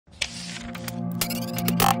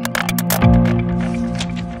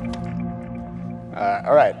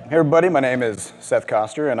All right, hey everybody, my name is Seth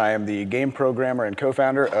Coster, and I am the game programmer and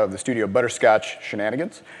co-founder of the studio Butterscotch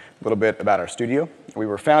Shenanigans. A little bit about our studio. We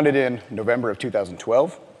were founded in November of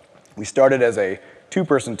 2012. We started as a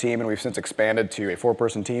two-person team, and we've since expanded to a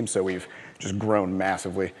four-person team, so we've just grown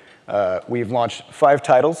massively. We've launched 5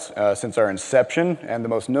 titles since our inception, and the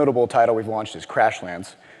most notable title we've launched is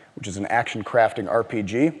Crashlands, which is an action crafting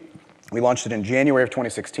RPG. We launched it in January of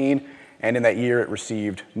 2016, and in that year it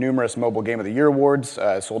received numerous Mobile Game of the Year awards,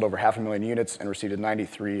 sold over 500,000 units, and received a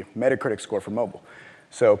 93 Metacritic score for mobile.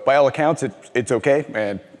 So by all accounts, it's okay,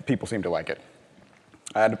 and people seem to like it.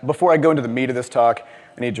 And before I go into the meat of this talk,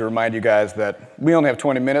 I need to remind you guys that we only have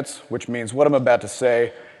 20 minutes, which means what I'm about to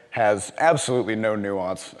say has absolutely no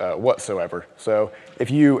nuance whatsoever. So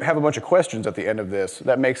if you have a bunch of questions at the end of this,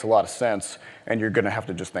 that makes a lot of sense, and you're going to have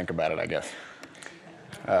to just think about it, I guess.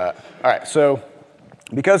 All right, so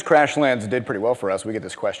because Crashlands did pretty well for us, we get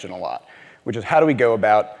this question a lot, which is how do we go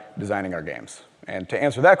about designing our games? And to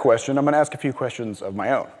answer that question, I'm going to ask a few questions of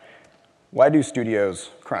my own. Why do studios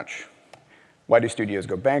crunch? Why do studios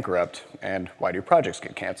go bankrupt? And why do projects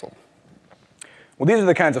get canceled? Well, these are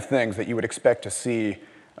the kinds of things that you would expect to see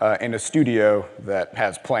in a studio that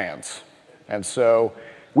has plans. And so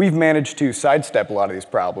we've managed to sidestep a lot of these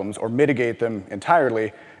problems or mitigate them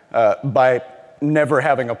entirely by never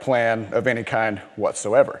having a plan of any kind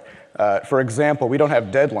whatsoever. For example, we don't have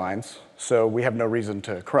deadlines, so we have no reason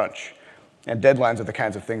to crunch. And deadlines are the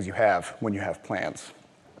kinds of things you have when you have plans.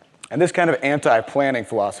 And this kind of anti-planning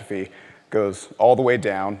philosophy goes all the way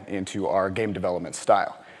down into our game development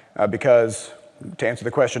style. Because to answer the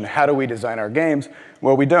question, how do we design our games?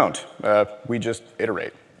 Well, we don't. We just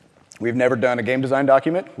iterate. We've never done a game design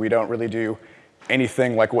document. We don't really do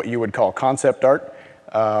anything like what you would call concept art.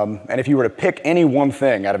 And if you were to pick any one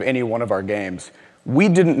thing out of any one of our games, we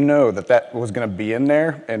didn't know that that was going to be in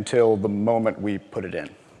there until the moment we put it in.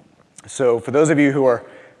 So for those of you who are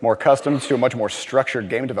more accustomed to a much more structured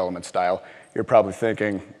game development style, you're probably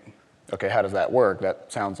thinking, okay, how does that work?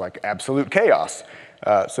 That sounds like absolute chaos.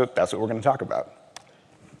 So that's what we're going to talk about.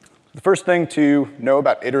 The first thing to know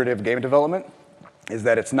about iterative game development is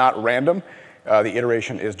that it's not random. The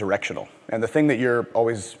iteration is directional. And the thing that you're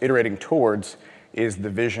always iterating towards is the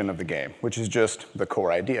vision of the game, which is just the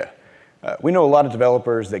core idea. We know a lot of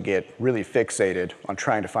developers that get really fixated on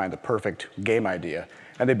trying to find the perfect game idea,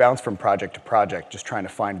 and they bounce from project to project just trying to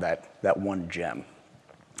find that one gem.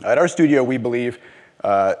 At our studio, we believe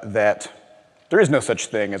that there is no such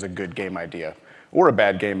thing as a good game idea or a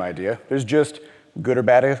bad game idea. There's just good or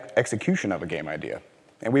bad execution of a game idea.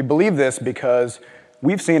 And we believe this because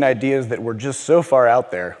we've seen ideas that were just so far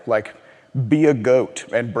out there, like be a goat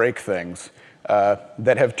and break things,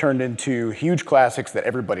 that have turned into huge classics that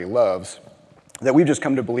everybody loves, that we've just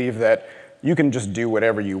come to believe that you can just do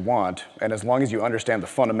whatever you want, and as long as you understand the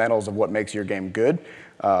fundamentals of what makes your game good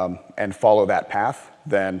and follow that path,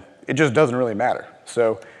 then it just doesn't really matter.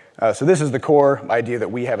 So this is the core idea that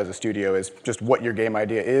we have as a studio, is just what your game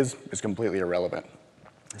idea is completely irrelevant.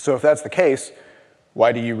 So if that's the case,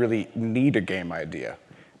 why do you really need a game idea?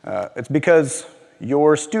 It's because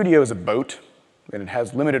your studio is a boat, and it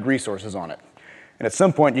has limited resources on it. And at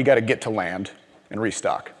some point, you got to get to land and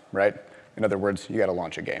restock, right? In other words, you got to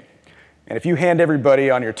launch a game. And if you hand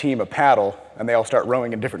everybody on your team a paddle and they all start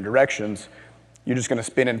rowing in different directions, you're just going to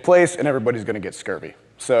spin in place and everybody's going to get scurvy.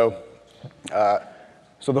 So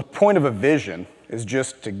the point of a vision is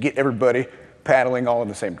just to get everybody paddling all in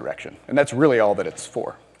the same direction. And that's really all that it's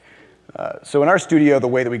for. So in our studio, the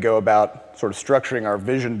way that we go about sort of structuring our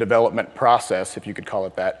vision development process, if you could call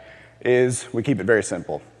it that, is we keep it very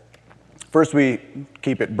simple. First, we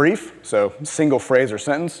keep it brief, so single phrase or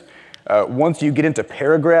sentence. Once you get into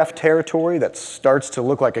paragraph territory, that starts to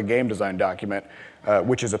look like a game design document,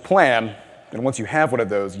 which is a plan, and once you have one of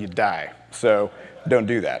those, you die. So don't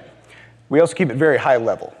do that. We also keep it very high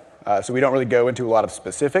level, so we don't really go into a lot of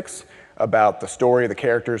specifics about the story, the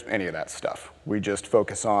characters, any of that stuff. We just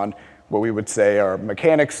focus on what we would say are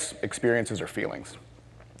mechanics, experiences, or feelings.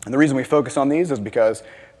 And the reason we focus on these is because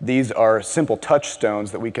these are simple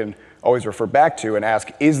touchstones that we can always refer back to and ask,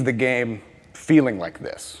 is the game feeling like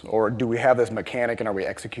this? Or do we have this mechanic and are we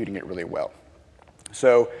executing it really well?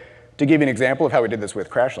 So to give you an example of how we did this with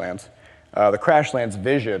Crashlands, the Crashlands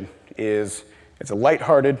vision is it's a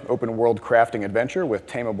lighthearted, open-world crafting adventure with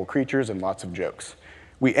tameable creatures and lots of jokes.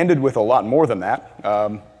 We ended with a lot more than that.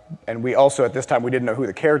 And we also, at this time, we didn't know who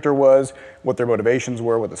the character was, what their motivations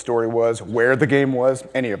were, what the story was, where the game was,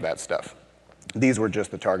 any of that stuff. These were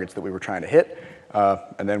just the targets that we were trying to hit,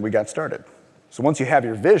 and then we got started. So once you have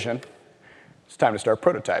your vision, it's time to start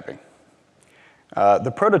prototyping.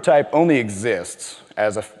 The prototype only exists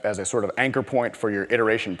as a sort of anchor point for your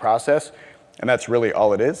iteration process, and that's really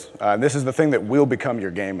all it is. This is the thing that will become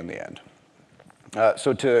your game in the end.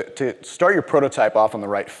 So to start your prototype off on the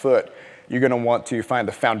right foot, you're going to want to find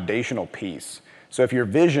the foundational piece. So if your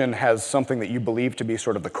vision has something that you believe to be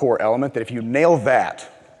sort of the core element, that if you nail that,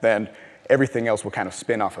 then everything else will kind of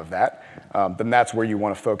spin off of that. Then that's where you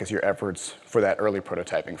want to focus your efforts for that early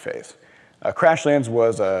prototyping phase. Crashlands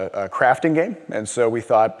was a crafting game, and so we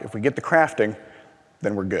thought if we get the crafting,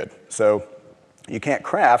 then we're good. So you can't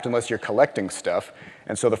craft unless you're collecting stuff,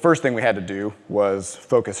 and so the first thing we had to do was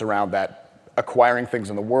focus around that acquiring things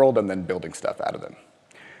in the world and then building stuff out of them.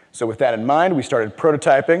 So with that in mind, we started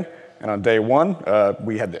prototyping, and on day one,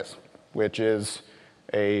 we had this, which is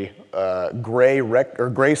a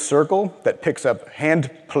gray circle that picks up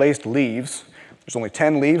hand-placed leaves. There's only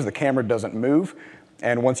 10 leaves, the camera doesn't move,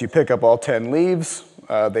 and once you pick up all 10 leaves,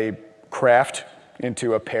 they craft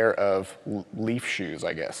into a pair of leaf shoes,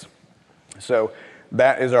 I guess. So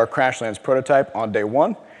that is our Crashlands prototype on day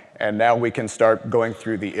one, and now we can start going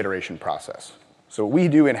through the iteration process. So what we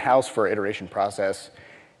do in-house for our iteration process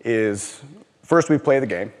is first we play the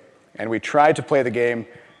game, and we try to play the game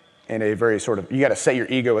in a very sort of, you gotta set your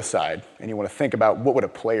ego aside, and you wanna think about what would a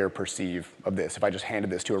player perceive of this if I just handed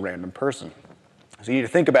this to a random person. So you need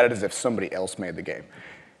to think about it as if somebody else made the game.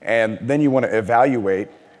 And then you wanna evaluate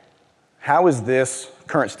how is this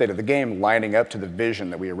current state of the game lining up to the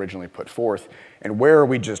vision that we originally put forth, and where are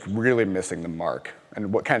we just really missing the mark,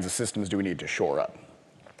 and what kinds of systems do we need to shore up?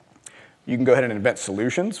 You can go ahead and invent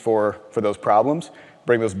solutions for those problems,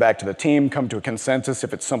 bring those back to the team, come to a consensus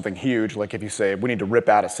if it's something huge, like if you say, we need to rip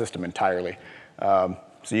out a system entirely. So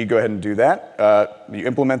you go ahead and do that. You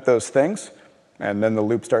implement those things, and then the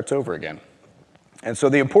loop starts over again. And so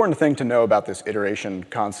the important thing to know about this iteration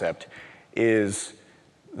concept is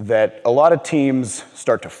that a lot of teams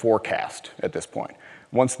start to forecast at this point.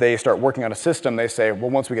 Once they start working on a system, they say, well,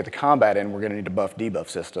 once we get the combat in, we're going to need a buff-debuff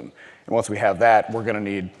system. And once we have that, we're going to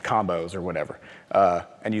need combos or whatever.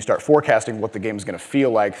 And you start forecasting what the game's going to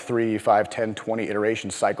feel like 3, 5, 10, 20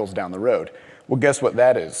 iteration cycles down the road. Well, guess what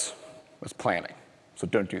that is? It's planning. So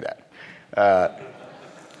don't do that.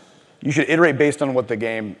 You should iterate based on what the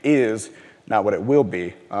game is, not what it will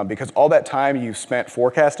be, because all that time you spent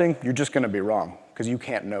forecasting, you're just going to be wrong, because you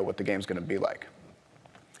can't know what the game's going to be like.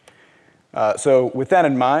 So with that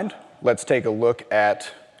in mind, let's take a look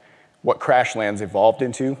at what Crashlands evolved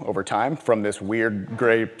into over time from this weird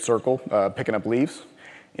gray circle picking up leaves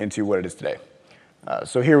into what it is today.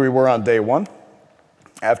 So here we were on day one.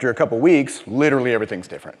 After a couple weeks, literally everything's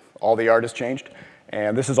different. All the art has changed,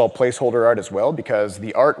 and this is all placeholder art as well, because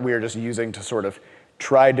the art we are just using to sort of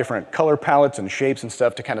try different color palettes and shapes and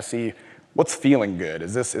stuff to kind of see what's feeling good.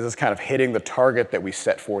 Is this kind of hitting the target that we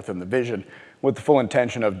set forth in the vision, with the full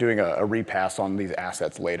intention of doing a repass on these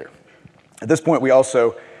assets later. At this point, we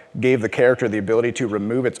also gave the character the ability to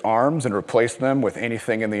remove its arms and replace them with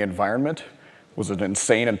anything in the environment. It was an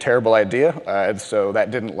insane and terrible idea, and so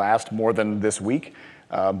that didn't last more than this week.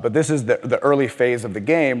 But this is the early phase of the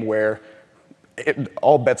game where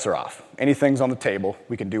all bets are off. Anything's on the table.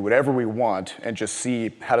 We can do whatever we want and just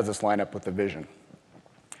see how does this line up with the vision.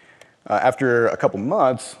 After a couple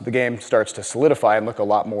months, the game starts to solidify and look a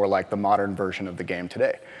lot more like the modern version of the game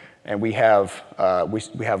today. And we have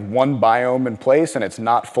one biome in place, and it's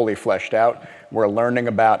not fully fleshed out. We're learning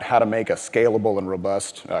about how to make a scalable and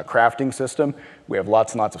robust crafting system. We have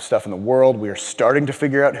lots and lots of stuff in the world. We are starting to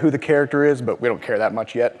figure out who the character is, but we don't care that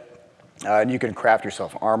much yet. And you can craft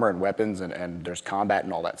yourself armor and weapons, and there's combat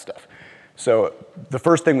and all that stuff. So the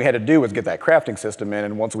first thing we had to do was get that crafting system in,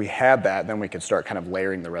 and once we had that, then we could start kind of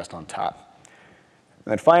layering the rest on top.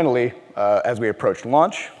 And then finally, as we approached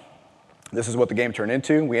launch, this is what the game turned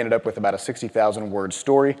into. We ended up with about a 60,000-word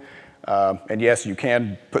story. And yes, you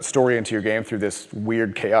can put story into your game through this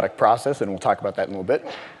weird, chaotic process, and we'll talk about that in a little bit.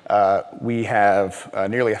 We have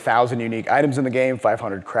nearly 1,000 unique items in the game,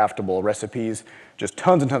 500 craftable recipes, just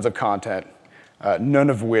tons and tons of content, none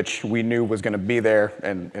of which we knew was going to be there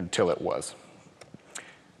until it was.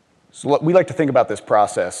 So we like to think about this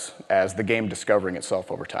process as the game discovering itself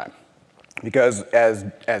over time. Because as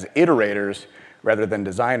iterators, rather than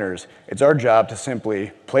designers, it's our job to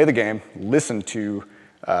simply play the game, listen to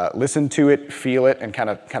it, feel it, and kind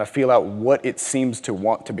of feel out what it seems to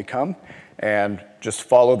want to become, and just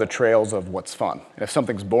follow the trails of what's fun. And if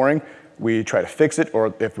something's boring, we try to fix it,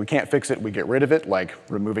 or if we can't fix it, we get rid of it, like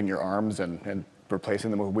removing your arms and replacing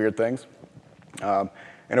them with weird things.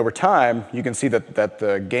 And over time, you can see that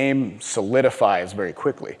the game solidifies very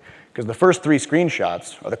quickly, because the first 3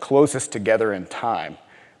 screenshots are the closest together in time,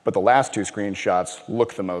 but the last 2 screenshots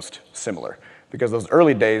look the most similar. because those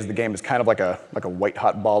early days, the game is kind of like a white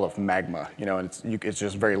hot ball of magma, and it's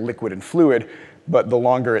just very liquid and fluid, but the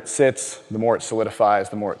longer it sits, the more it solidifies,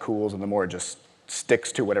 the more it cools, and the more it just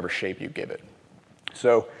sticks to whatever shape you give it.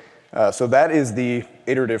 So that is the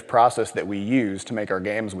iterative process that we use to make our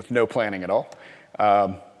games with no planning at all.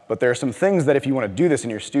 But there are some things that if you want to do this in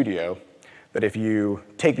your studio, that if you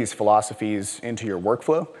take these philosophies into your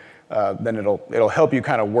workflow, then it'll help you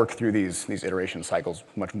kind of work through these iteration cycles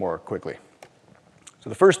much more quickly. So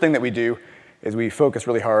the first thing that we do is we focus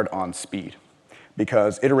really hard on speed,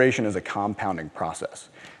 because iteration is a compounding process.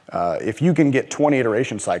 If you can get 20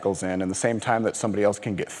 iteration cycles in the same time that somebody else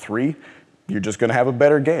can get 3, you're just going to have a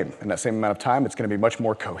better game. In that same amount of time, it's going to be much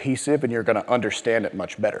more cohesive, and you're going to understand it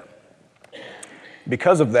much better.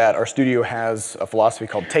 Because of that, our studio has a philosophy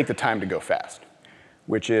called take the time to go fast,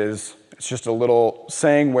 which is, it's just a little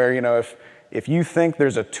saying where, if you think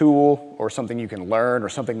there's a tool or something you can learn or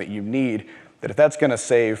something that you need, that if that's going to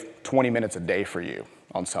save 20 minutes a day for you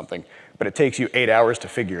on something, but it takes you 8 hours to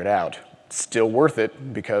figure it out, it's still worth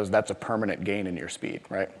it, because that's a permanent gain in your speed,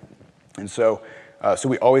 right? And so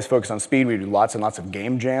we always focus on speed. We do lots and lots of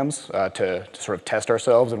game jams to sort of test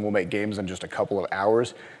ourselves, and we'll make games in just a couple of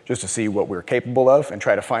hours just to see what we're capable of and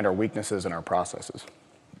try to find our weaknesses in our processes.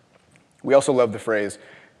 We also love the phrase,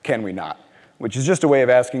 can we not? Which is just a way of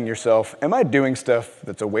asking yourself, am I doing stuff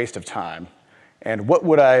that's a waste of time? And what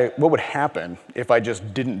would happen if I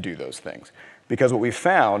just didn't do those things? Because what we've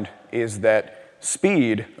found is that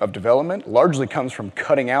speed of development largely comes from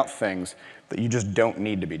cutting out things that you just don't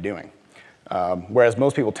need to be doing. Whereas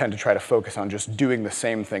most people tend to try to focus on just doing the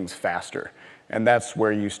same things faster. And that's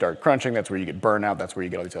where you start crunching, that's where you get burnout, that's where you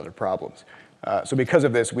get all these other problems. So because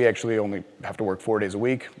of this, we actually only have to work 4 days a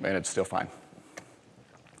week, and it's still fine.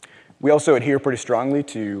 We also adhere pretty strongly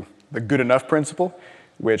to the good enough principle,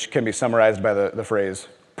 which can be summarized by the phrase,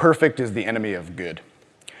 perfect is the enemy of good.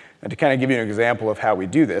 And to kind of give you an example of how we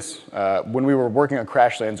do this, when we were working on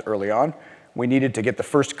Crashlands early on, we needed to get the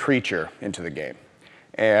first creature into the game.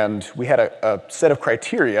 And we had a set of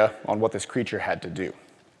criteria on what this creature had to do.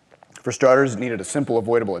 For starters, it needed a simple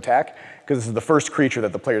avoidable attack, because this is the first creature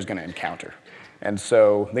that the player is going to encounter. And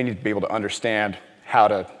so they need to be able to understand how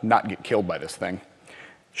to not get killed by this thing.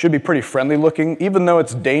 Should be pretty friendly looking, even though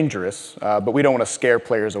it's dangerous, but we don't want to scare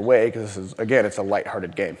players away, because this is, again, it's a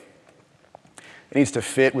lighthearted game. It needs to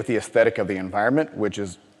fit with the aesthetic of the environment, which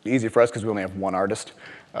is easy for us because we only have one artist,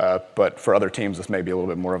 but for other teams this may be a little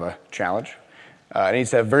bit more of a challenge. It needs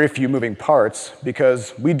to have very few moving parts,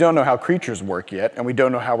 because we don't know how creatures work yet, and we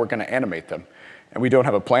don't know how we're going to animate them. And we don't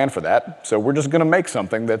have a plan for that, so we're just going to make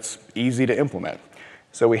something that's easy to implement.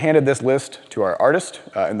 So we handed this list to our artist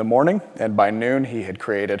in the morning, and by noon he had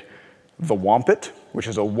created the Wompet, which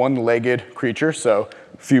is a one-legged creature, so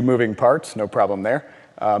few moving parts, no problem there.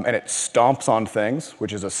 And it stomps on things,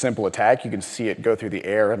 which is a simple attack. You can see it go through the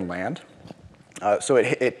air and land. So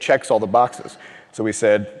it checks all the boxes. So we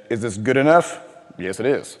said, is this good enough? Yes, it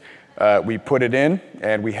is. We put it in,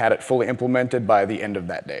 and we had it fully implemented by the end of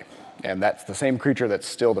that day. And that's the same creature that's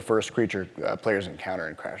still the first creature players encounter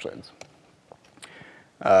in Crashlands.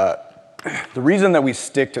 The reason that we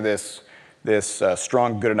stick to this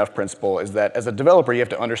strong good enough principle is that as a developer, you have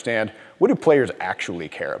to understand, what do players actually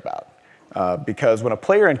care about? Because when a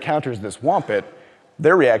player encounters this Wompet,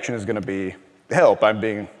 their reaction is going to be, help, I'm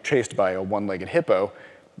being chased by a one-legged hippo.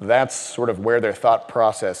 That's sort of where their thought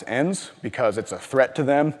process ends, because it's a threat to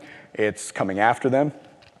them, it's coming after them.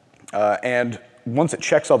 And once it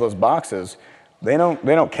checks all those boxes, they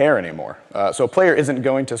don't care anymore. So a player isn't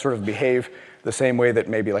going to sort of behave the same way that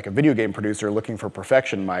maybe like a video game producer looking for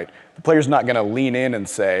perfection might. The player's not going to lean in and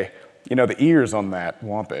say, the ears on that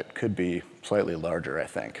Wompet could be slightly larger, I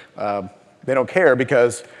think. They don't care,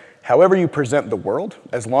 because however you present the world,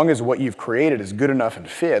 as long as what you've created is good enough and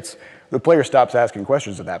fits, the player stops asking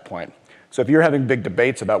questions at that point. So if you're having big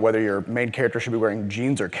debates about whether your main character should be wearing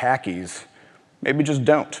jeans or khakis, maybe just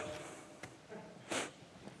don't.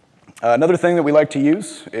 Another thing that we like to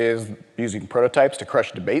use is using prototypes to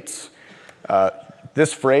crush debates.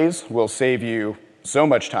 This phrase will save you so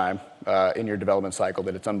much time in your development cycle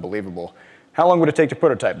that it's unbelievable. How long would it take to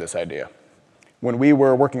prototype this idea? When we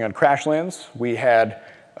were working on Crashlands, we had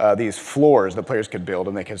these floors that players could build,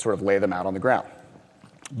 and they could sort of lay them out on the ground.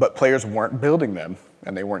 But players weren't building them,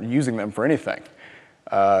 and they weren't using them for anything.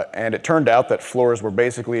 And it turned out that floors were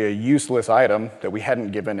basically a useless item that we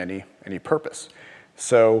hadn't given any purpose.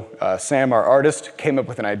 So Sam, our artist, came up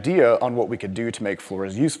with an idea on what we could do to make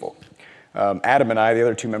floors useful. Adam and I, the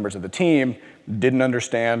other 2 members of the team, didn't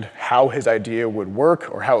understand how his idea would work,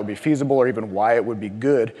 or how it would be feasible, or even why it would be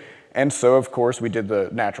good. And so, of course, we did the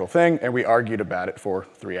natural thing, and we argued about it for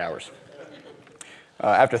 3 hours.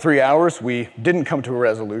 After 3 hours, we didn't come to a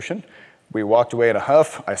resolution. We walked away in a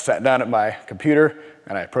huff. I sat down at my computer,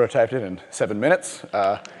 and I prototyped it in 7 minutes.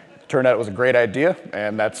 Turned out it was a great idea,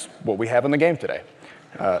 and that's what we have in the game today.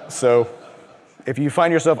 So if you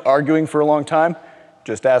find yourself arguing for a long time,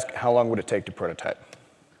 just ask how long would it take to prototype.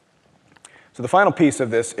 So the final piece of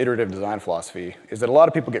this iterative design philosophy is that a lot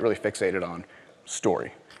of people get really fixated on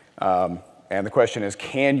story. And the question is,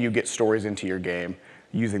 can you get stories into your game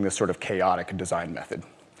using this sort of chaotic design method?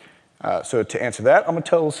 So to answer that, I'm going to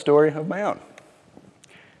tell a story of my own.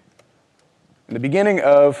 In the beginning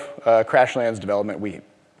of Crashlands development, we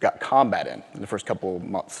got combat in the first couple of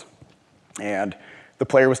months. And the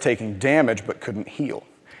player was taking damage but couldn't heal.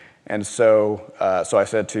 And so I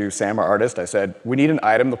said to Sam, our artist, I said, we need an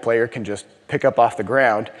item the player can just pick up off the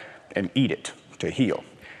ground and eat it to heal.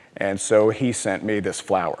 And so he sent me this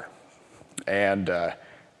flower. And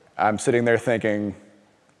I'm sitting there thinking,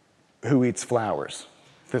 who eats flowers?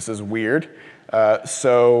 This is weird.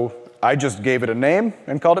 So I just gave it a name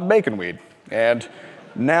and called it baconweed. And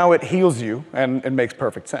now it heals you and it makes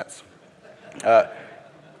perfect sense.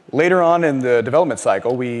 Later on in the development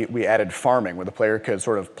cycle, we added farming, where the player could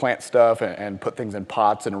sort of plant stuff and put things in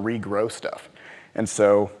pots and regrow stuff. And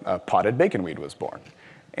so potted baconweed was born.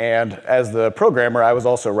 And as the programmer, I was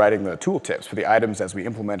also writing the tooltips for the items as we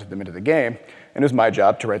implemented them into the game. And it was my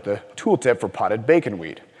job to write the tooltip for potted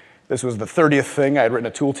baconweed. This was the 30th thing I had written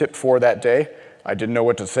a tooltip for that day. I didn't know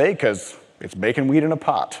what to say because it's baconweed in a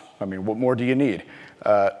pot. I mean, what more do you need?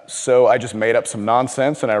 So I just made up some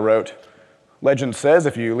nonsense and I wrote, legend says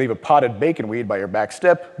if you leave a potted baconweed by your back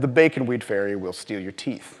step, the baconweed fairy will steal your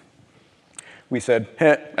teeth. We said,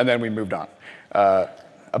 heh, and then we moved on.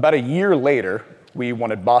 About a year later, we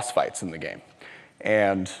wanted boss fights in the game.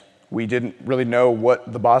 And we didn't really know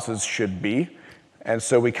what the bosses should be. And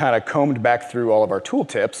so we kind of combed back through all of our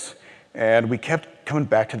tooltips, and we kept coming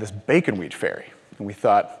back to this baconweed fairy. And we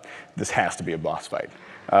thought, this has to be a boss fight.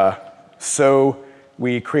 So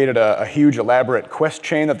we created a huge, elaborate quest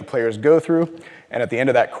chain that the players go through. And at the end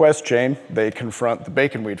of that quest chain, they confront the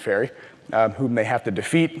baconweed fairy, whom they have to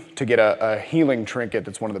defeat to get a healing trinket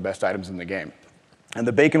that's one of the best items in the game. And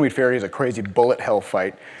the baconweed fairy is a crazy bullet hell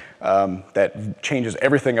fight that changes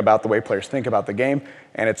everything about the way players think about the game.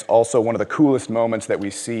 And it's also one of the coolest moments that we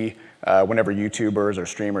see whenever YouTubers or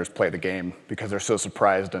streamers play the game, because they're so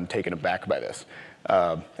surprised and taken aback by this,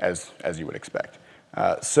 as you would expect.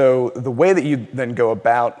 So the way that you then go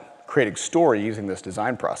about creating story using this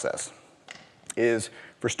design process is,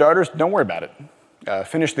 for starters, don't worry about it.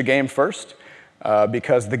 Finish the game first,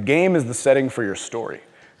 because the game is the setting for your story.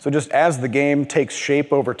 So just as the game takes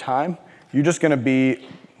shape over time, you're just going to be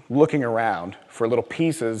looking around for little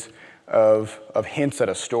pieces of hints at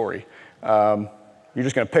a story. You're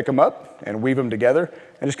just going to pick them up and weave them together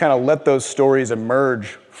and just kind of let those stories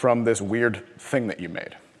emerge from this weird thing that you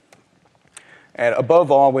made. And above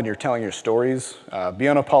all, when you're telling your stories, be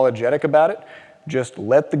unapologetic about it. Just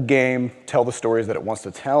let the game tell the stories that it wants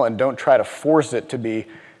to tell, and don't try to force it to be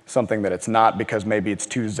something that it's not because maybe it's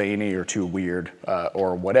too zany or too weird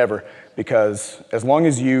or whatever. Because as long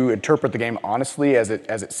as you interpret the game honestly as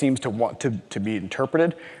it seems to want to be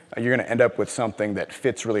interpreted, you're going to end up with something that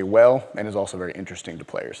fits really well and is also very interesting to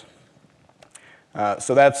players.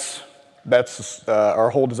 So that's our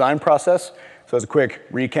whole design process. So as a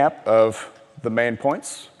quick recap of the main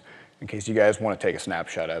points, in case you guys want to take a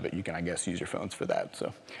snapshot of it, you can, I guess, use your phones for that.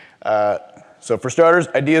 So for starters,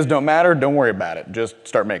 ideas don't matter. Don't worry about it. Just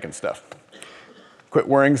start making stuff. Quit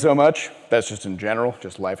worrying so much. That's just in general,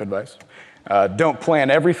 just life advice. Don't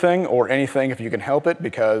plan everything or anything if you can help it,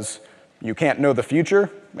 because you can't know the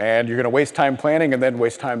future, and you're going to waste time planning and then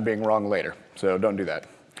waste time being wrong later. So don't do that.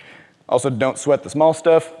 Also, don't sweat the small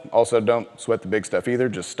stuff. Also, don't sweat the big stuff either.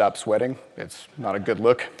 Just stop sweating. It's not a good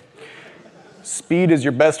look. Speed is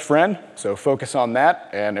your best friend, so focus on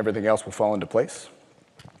that, and everything else will fall into place.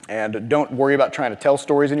 And don't worry about trying to tell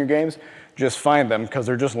stories in your games. Just find them, because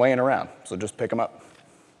they're just laying around. So just pick them up.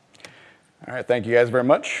 All right, thank you guys very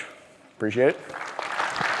much. Appreciate it.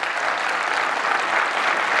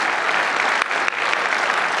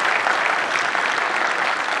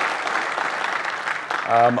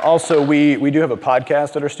 Also, we do have a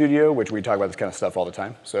podcast at our studio, which we talk about this kind of stuff all the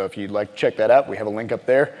time. So if you'd like to check that out, we have a link up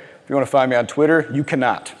there. If you want to find me on Twitter, you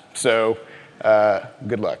cannot. So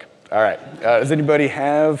good luck. All right. Does anybody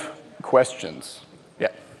have questions? Yeah.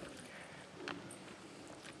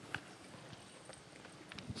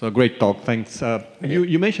 So great talk. Thanks.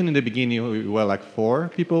 You mentioned in the beginning you were like 4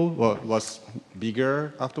 people. Was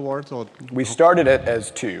bigger afterwards? Or? We started it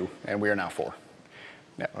as 2, and we are now 4.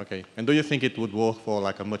 Yeah. Okay. And do you think it would work for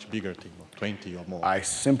like a much bigger team, of 20 or more? I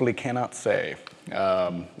simply cannot say.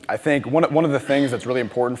 I think one of the things that's really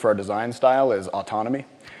important for our design style is autonomy,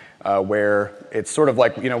 where it's sort of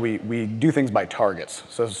like, we do things by targets.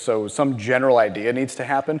 So some general idea needs to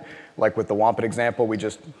happen. Like with the Wampet example, we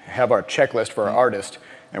just have our checklist for our artist,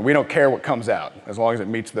 and we don't care what comes out as long as it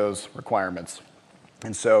meets those requirements.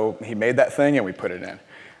 And so he made that thing, and we put it in.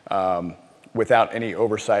 Without any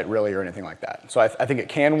oversight really or anything like that. So I think it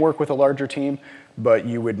can work with a larger team, but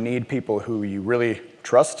you would need people who you really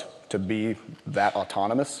trust to be that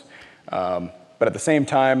autonomous. But at the same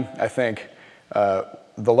time, I think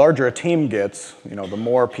the larger a team gets, the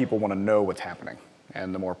more people want to know what's happening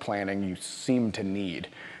and the more planning you seem to need.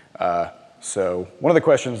 So one of the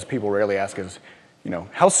questions people rarely ask is,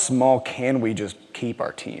 how small can we just keep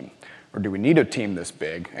our team? Or do we need a team this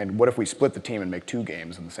big? And what if we split the team and make 2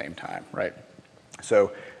 games in the same time, right?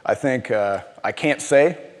 So I think, I can't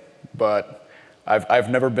say, but I've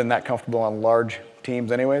never been that comfortable on large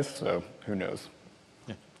teams anyways, so who knows?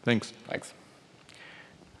 Yeah, thanks. Thanks.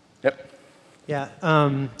 Yep.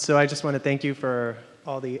 Yeah, so I just want to thank you for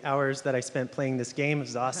all the hours that I spent playing this game. It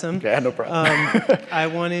was awesome. Yeah, no problem. I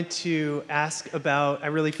wanted to ask about, I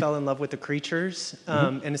really fell in love with the creatures,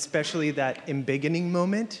 and especially that embiggening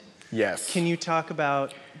moment. Yes. Can you talk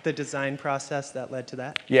about the design process that led to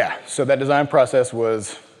that? Yeah, so that design process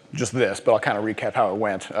was just this, but I'll kind of recap how it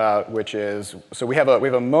went, which is, so we have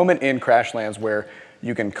a moment in Crashlands where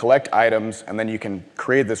you can collect items and then you can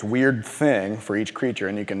create this weird thing for each creature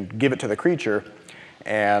and you can give it to the creature,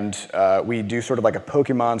 and we do sort of like a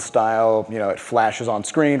Pokemon style, it flashes on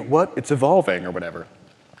screen, what? It's evolving or whatever.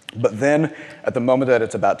 But then at the moment that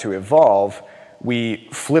it's about to evolve, we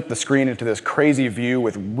flip the screen into this crazy view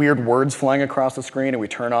with weird words flying across the screen, and we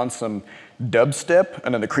turn on some dubstep,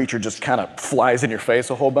 and then the creature just kind of flies in your face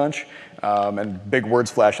a whole bunch, and big words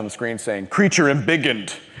flash on the screen saying, "Creature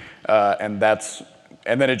embiggened," and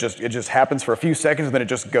then it just happens for a few seconds, and then it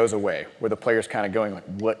just goes away, where the player's kind of going like,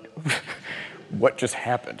 "What? What just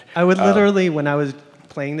happened?" I would literally, when I was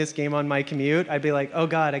playing this game on my commute, I'd be like, oh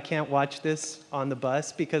God, I can't watch this on the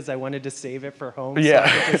bus because I wanted to save it for home. Yeah,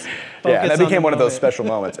 so I could just yeah, that became one of those moment. special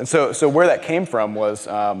moments. And so where that came from was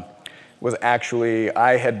actually,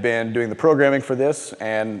 I had been doing the programming for this,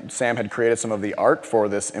 and Sam had created some of the art for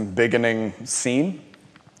this embiggening scene.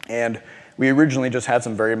 And we originally just had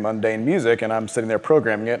some very mundane music, and I'm sitting there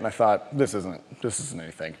programming it, and I thought, this isn't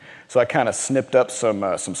anything. So I kind of snipped up some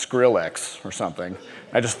Skrillex or something.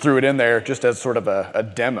 I just threw it in there just as sort of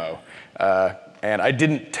a demo, and I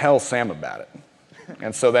didn't tell Sam about it.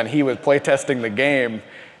 And so then he was playtesting the game,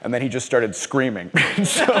 and then he just started screaming.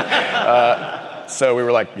 So we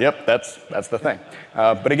were like, yep, that's the thing.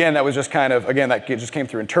 But again, that was just kind of, that just came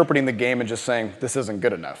through interpreting the game and just saying, this isn't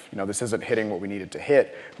good enough. This isn't hitting what we needed to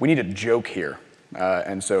hit. We need a joke here.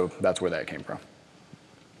 And so that's where that came from.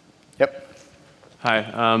 Yep. Hi,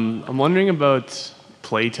 I'm wondering about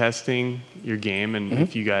playtesting your game, and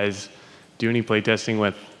if you guys do any playtesting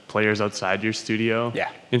with players outside your studio.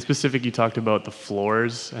 Yeah. In specific, you talked about the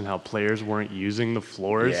floors and how players weren't using the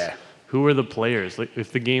floors. Yeah. Who were the players? Like,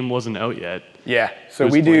 if the game wasn't out yet. Yeah, so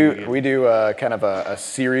we do kind of a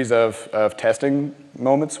series of testing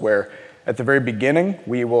moments where at the very beginning,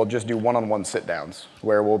 we will just do one-on-one sit-downs,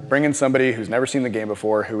 where we'll bring in somebody who's never seen the game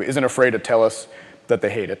before, who isn't afraid to tell us that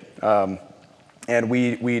they hate it. And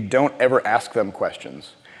we don't ever ask them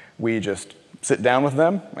questions. We just sit down with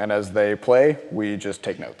them, and as they play, we just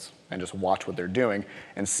take notes and just watch what they're doing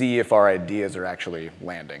and see if our ideas are actually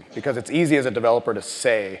landing. Because it's easy as a developer to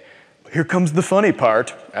say, here comes the funny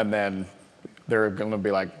part, and then they're gonna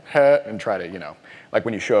be like, huh, and try to, like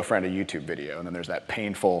when you show a friend a YouTube video, and then there's that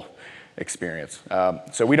painful experience.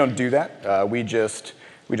 So we don't do that. We just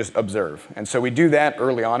observe. And so we do that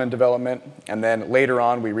early on in development, and then later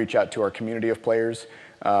on we reach out to our community of players,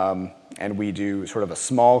 and we do sort of a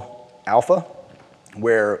small alpha,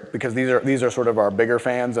 where, because these are sort of our bigger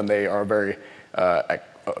fans, and they are very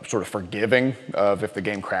sort of forgiving of if the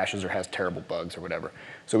game crashes or has terrible bugs or whatever.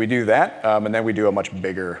 So we do that, and then we do a much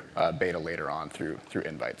bigger beta later on through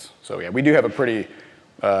invites. So yeah, we do have a pretty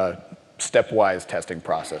stepwise testing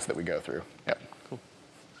process that we go through. Yep.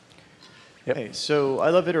 Yep. Hey, so I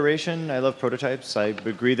love iteration. I love prototypes. I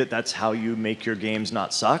agree that that's how you make your games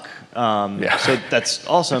not suck. Yeah. So that's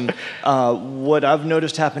awesome. What I've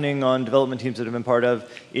noticed happening on development teams that I've been part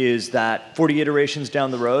of is that 40 iterations down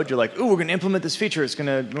the road, you're like, ooh, we're going to implement this feature.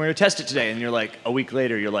 We're going to test it today. And you're like, a week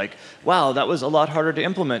later, you're like, wow, that was a lot harder to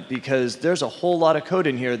implement because there's a whole lot of code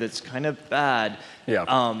in here that's kind of bad.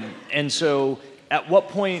 Yeah. And so at what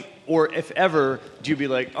point, or if ever, do you be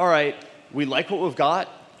like, all right, we like what we've got,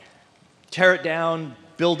 tear it down,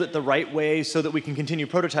 build it the right way so that we can continue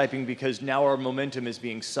prototyping because now our momentum is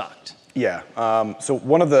being sucked? Yeah. So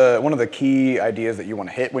one of the key ideas that you want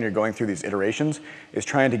to hit when you're going through these iterations is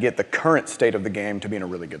trying to get the current state of the game to be in a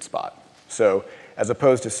really good spot. So as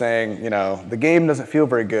opposed to saying, the game doesn't feel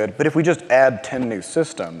very good, but if we just add 10 new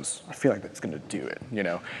systems, I feel like that's going to do it.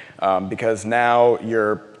 Because now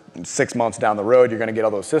you're 6 months down the road, you're going to get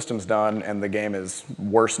all those systems done, and the game is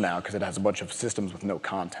worse now because it has a bunch of systems with no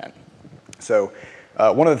content. So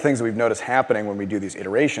one of the things that we've noticed happening when we do these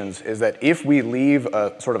iterations is that if we leave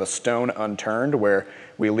a sort of a stone unturned, where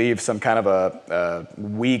we leave some kind of a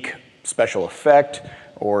weak special effect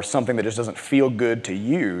or something that just doesn't feel good to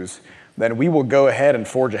use, then we will go ahead and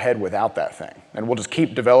forge ahead without that thing. And we'll just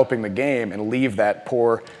keep developing the game and leave that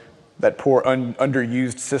poor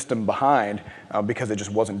underused system behind because it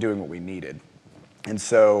just wasn't doing what we needed. And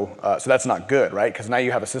so that's not good, right? Because now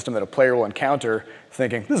you have a system that a player will encounter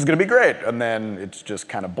thinking, this is going to be great, and then it's just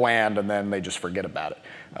kind of bland, and then they just forget about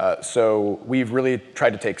it. So we've really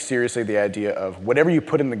tried to take seriously the idea of whatever you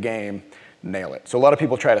put in the game, nail it. So a lot of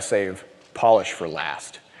people try to save polish for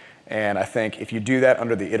last. And I think if you do that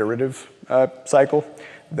under the iterative cycle,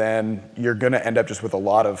 then you're going to end up just with a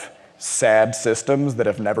lot of sad systems that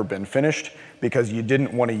have never been finished because you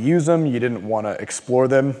didn't want to use them, you didn't want to explore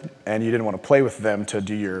them, and you didn't want to play with them to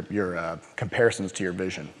do your comparisons to your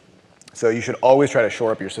vision. So you should always try to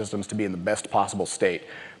shore up your systems to be in the best possible state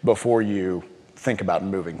before you think about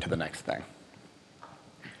moving to the next thing.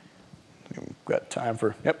 We've got time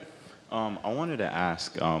for, yep. I wanted to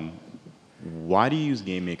ask, why do you use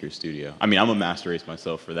Game Maker Studio? I mean, I'm a master race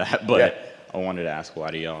myself for that, but Yeah. I wanted to ask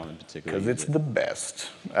why do y'all in particular? Because it's the best.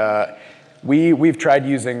 We've tried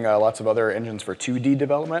using lots of other engines for 2D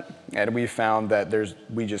development, and we've found that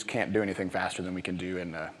we just can't do anything faster than we can do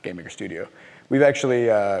in Game Maker Studio.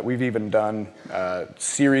 We've even done a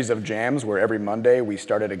series of jams where every Monday we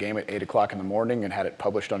started a game at 8 o'clock in the morning and had it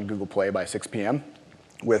published on Google Play by 6 p.m.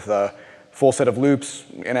 with a full set of loops,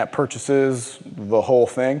 in-app purchases, the whole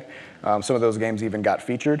thing. Some of those games even got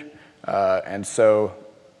featured. And so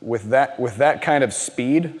with that kind of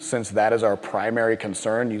speed, since that is our primary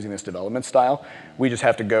concern using this development style, we just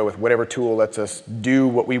have to go with whatever tool lets us do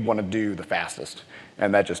what we want to do the fastest.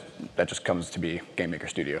 And that just comes to be Game Maker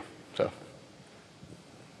Studio.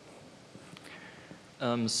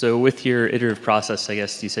 So with your iterative process, I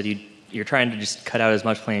guess you said you're trying to just cut out as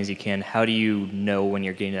much playing as you can. How do you know when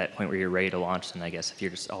you're getting to that point where you're ready to launch? And I guess if you're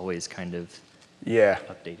just always kind of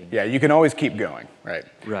updating. Yeah, you can always keep going, right?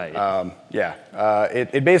 Right.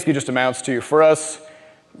 It basically just amounts to, for us,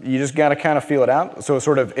 you just got to kind of feel it out. So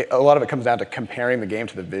a lot of it comes down to comparing the game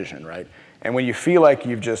to the vision, right? And when you feel like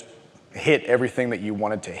you've just hit everything that you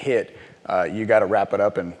wanted to hit, you got to wrap it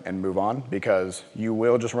up and move on because you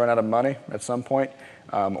will just run out of money at some point,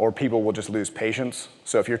 or people will just lose patience.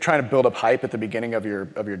 So if you're trying to build up hype at the beginning of your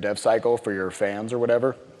dev cycle for your fans or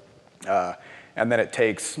whatever, and then it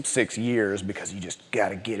takes 6 years because you just got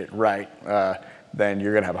to get it right, then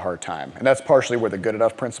you're going to have a hard time. And that's partially where the good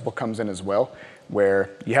enough principle comes in as well,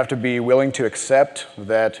 where you have to be willing to accept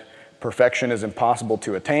that perfection is impossible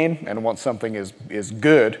to attain, and once something is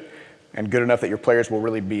good and good enough that your players will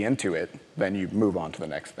really be into it, then you move on to the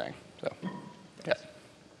next thing. So, yeah.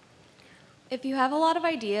 If you have a lot of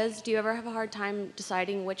ideas, do you ever have a hard time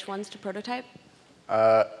deciding which ones to prototype?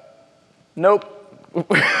 Nope. You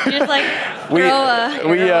just like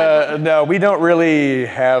throw No, we don't really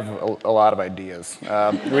have a lot of ideas.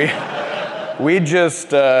 We just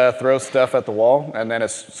throw stuff at the wall, and then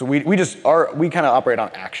we kind of operate on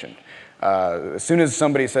action. As soon as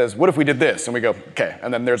somebody says, what if we did this? And we go, okay.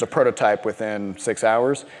 And then there's a prototype within 6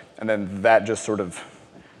 hours, and then that just sort of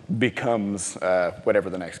becomes whatever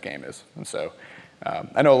the next game is. And so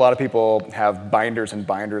I know a lot of people have binders and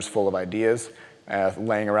binders full of ideas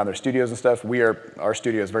laying around their studios and stuff. Our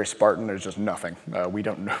studio is very Spartan. There's just nothing. We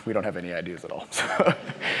don't have any ideas at all. So,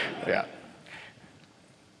 yeah.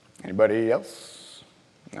 Anybody else?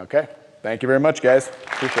 Okay. Thank you very much, guys.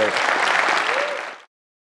 Appreciate it.